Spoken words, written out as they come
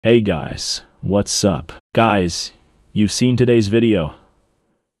Hey guys, what's up? Guys, you've seen today's video.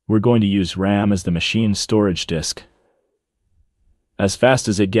 We're going to use RAM as the machine's storage disk. As fast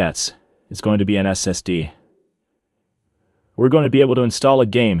as it gets, it's going to be an SSD. We're going to be able to install a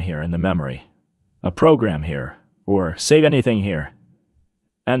game here in the memory, a program here, or save anything here.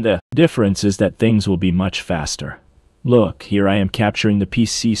 And the difference is that things will be much faster. Look, here I am capturing the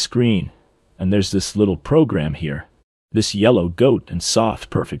PC screen, and there's this little program here. This yellow goat and soft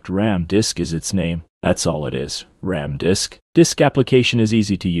perfect RAM disk is its name. That's all it is, RAM disk. Disk application is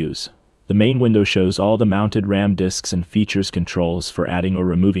easy to use. The main window shows all the mounted RAM disks and features controls for adding or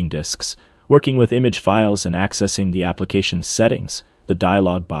removing disks, working with image files and accessing the application settings. The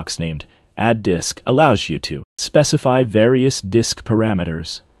dialog box named Add Disk allows you to specify various disk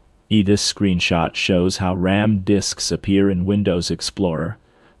parameters. This screenshot shows how RAM disks appear in Windows Explorer.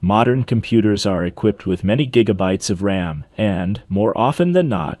 Modern computers are equipped with many gigabytes of RAM, and, more often than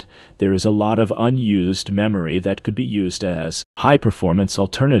not, there is a lot of unused memory that could be used as high-performance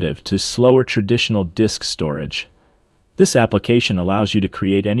alternative to slower traditional disk storage. This application allows you to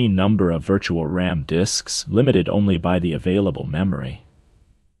create any number of virtual RAM disks, limited only by the available memory.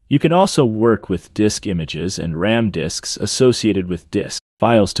 You can also work with disk images and RAM disks associated with disk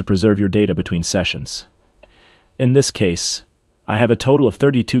files to preserve your data between sessions. In this case, I have a total of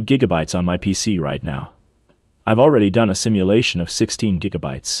 32 gigabytes on my PC right now. I've already done a simulation of 16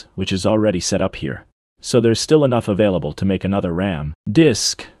 gigabytes, which is already set up here. So there's still enough available to make another RAM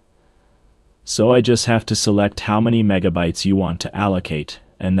disk. So I just have to select how many megabytes you want to allocate,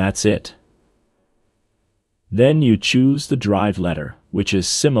 and that's it. Then you choose the drive letter, which is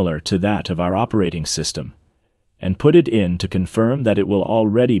similar to that of our operating system, and put it in to confirm that it will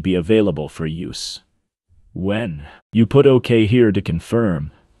already be available for use. When you put OK here to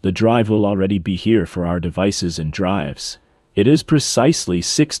confirm, the drive will already be here for our devices and drives. It is precisely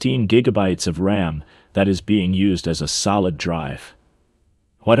 16 gigabytes of RAM that is being used as a solid drive.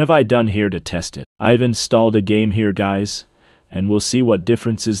 What have I done here to test it? I've installed a game here, guys, and we'll see what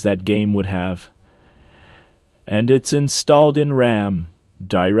differences that game would have. And it's installed in RAM,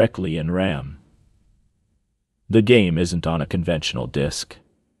 directly in RAM. The game isn't on a conventional disk.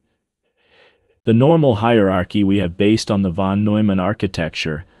 The normal hierarchy we have based on the von Neumann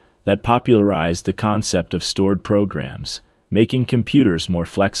architecture that popularized the concept of stored programs, making computers more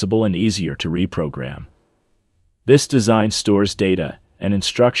flexible and easier to reprogram. This design stores data and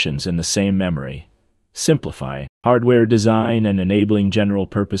instructions in the same memory, simplifying hardware design and enabling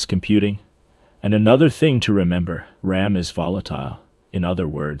general-purpose computing. And another thing to remember, RAM is volatile. In other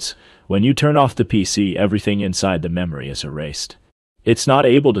words, when you turn off the PC, everything inside the memory is erased. It's not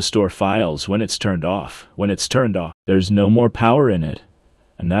able to store files when it's turned off. When it's turned off, there's no more power in it.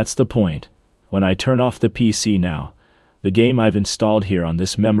 And that's the point. When I turn off the PC now, the game I've installed here on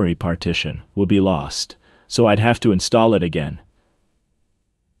this memory partition will be lost, so I'd have to install it again.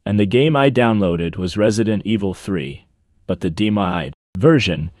 And the game I downloaded was Resident Evil 3, but the demied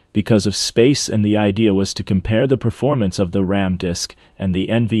version because of space, and the idea was to compare the performance of the RAM disk and the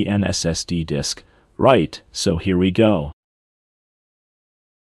NVMe SSD disk. Right, so here we go.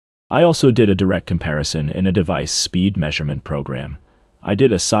 I also did a direct comparison in a device speed measurement program. I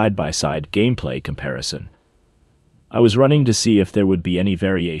did a side-by-side gameplay comparison. I was running to see if there would be any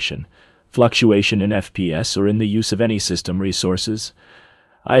variation, fluctuation in FPS or in the use of any system resources.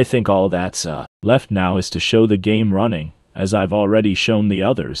 I think all that's left now is to show the game running, as I've already shown the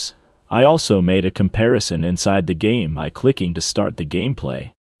others. I also made a comparison inside the game by clicking to start the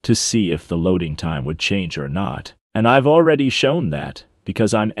gameplay, to see if the loading time would change or not. And I've already shown that,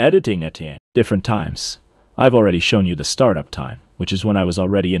 because I'm editing it in different times. I've already shown you the startup time, which is when I was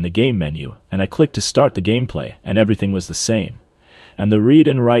already in the game menu, and I clicked to start the gameplay, and everything was the same. And the read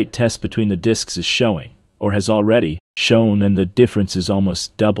and write test between the disks is showing, or has already shown, and the difference is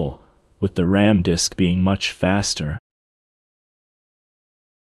almost double, with the RAM disk being much faster.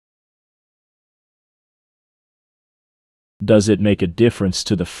 Does it make a difference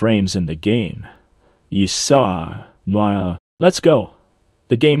to the frames in the game? You saw. Let's go.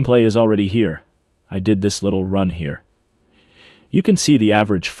 The gameplay is already here. I did this little run here. You can see the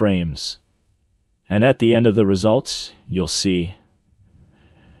average frames. And at the end of the results, you'll see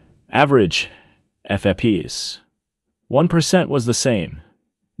average FFPs. 1% was the same.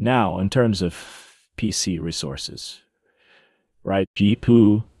 Now, in terms of PC resources, right?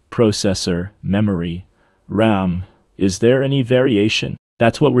 GPU, processor, memory, RAM. Is there any variation?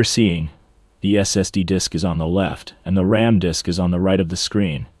 That's what we're seeing. The SSD disk is on the left, and the RAM disk is on the right of the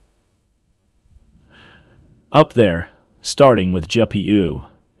screen. Up there, starting with GPU.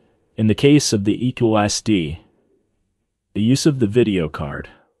 In the case of the EQSD, the use of the video card,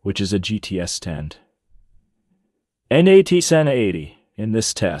 which is a GTS 10. NAT1080 in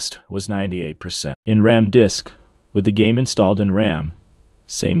this test was 98%. In RAM disk, with the game installed in RAM,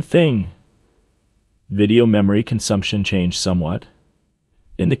 same thing. Video memory consumption changed somewhat.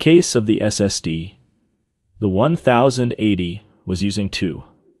 In the case of the SSD, the 1080 was using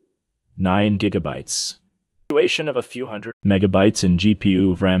 9 gigabytes. Situation of a few hundred megabytes in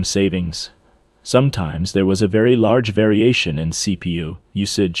GPU RAM savings. Sometimes there was a very large variation in CPU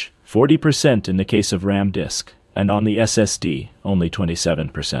usage, 40% in the case of RAM disk, and on the SSD, only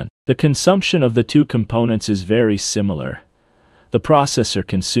 27%. The consumption of the two components is very similar. The processor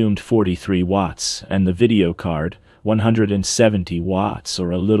consumed 43 watts, and the video card, 170 watts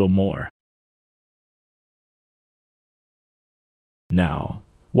or a little more. Now,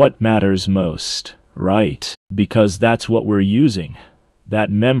 what matters most, right? Because that's what we're using.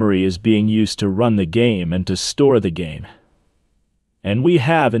 That memory is being used to run the game and to store the game. And we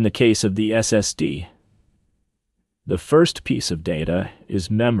have, in the case of the SSD, the first piece of data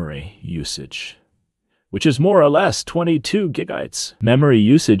is memory usage, which is more or less 22 gigabytes. Memory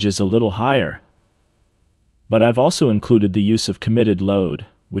usage is a little higher, but I've also included the use of committed load,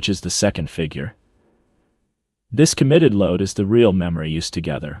 which is the second figure. This committed load is the real memory used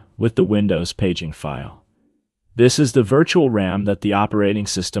together with the Windows paging file. This is the virtual RAM that the operating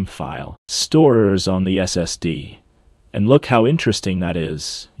system file stores on the SSD. And look how interesting that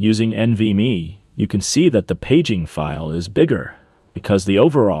is. Using NVMe, you can see that the paging file is bigger because the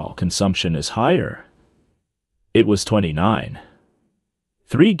overall consumption is higher. It was 3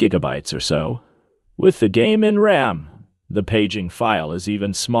 gigabytes or so. With the game in RAM, the paging file is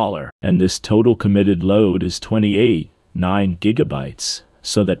even smaller, and this total committed load is 9 gigabytes,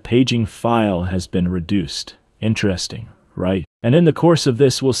 so that paging file has been reduced. Interesting, right? And in the course of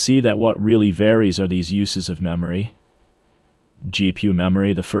this, we'll see that what really varies are these uses of memory. GPU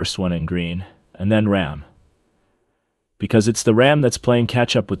memory, the first one in green, and then RAM. Because it's the RAM that's playing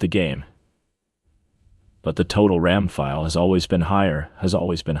catch-up with the game. But the total RAM file has always been higher.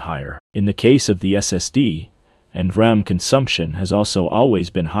 In the case of the SSD, and RAM consumption has also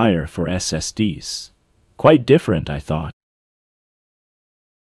always been higher for SSDs. Quite different, I thought.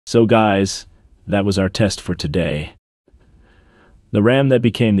 So guys, that was our test for today. The RAM that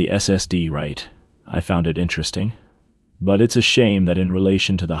became the SSD, right? I found it interesting. But it's a shame that in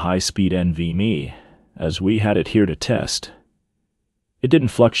relation to the high-speed NVMe, as we had it here to test, it didn't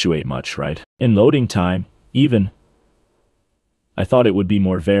fluctuate much, right? In loading time, even, I thought it would be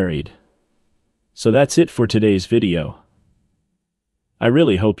more varied. So that's it for today's video. I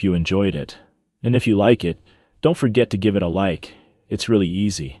really hope you enjoyed it. And if you like it, don't forget to give it a like. It's really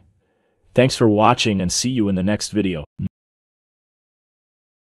easy. Thanks for watching and see you in the next video.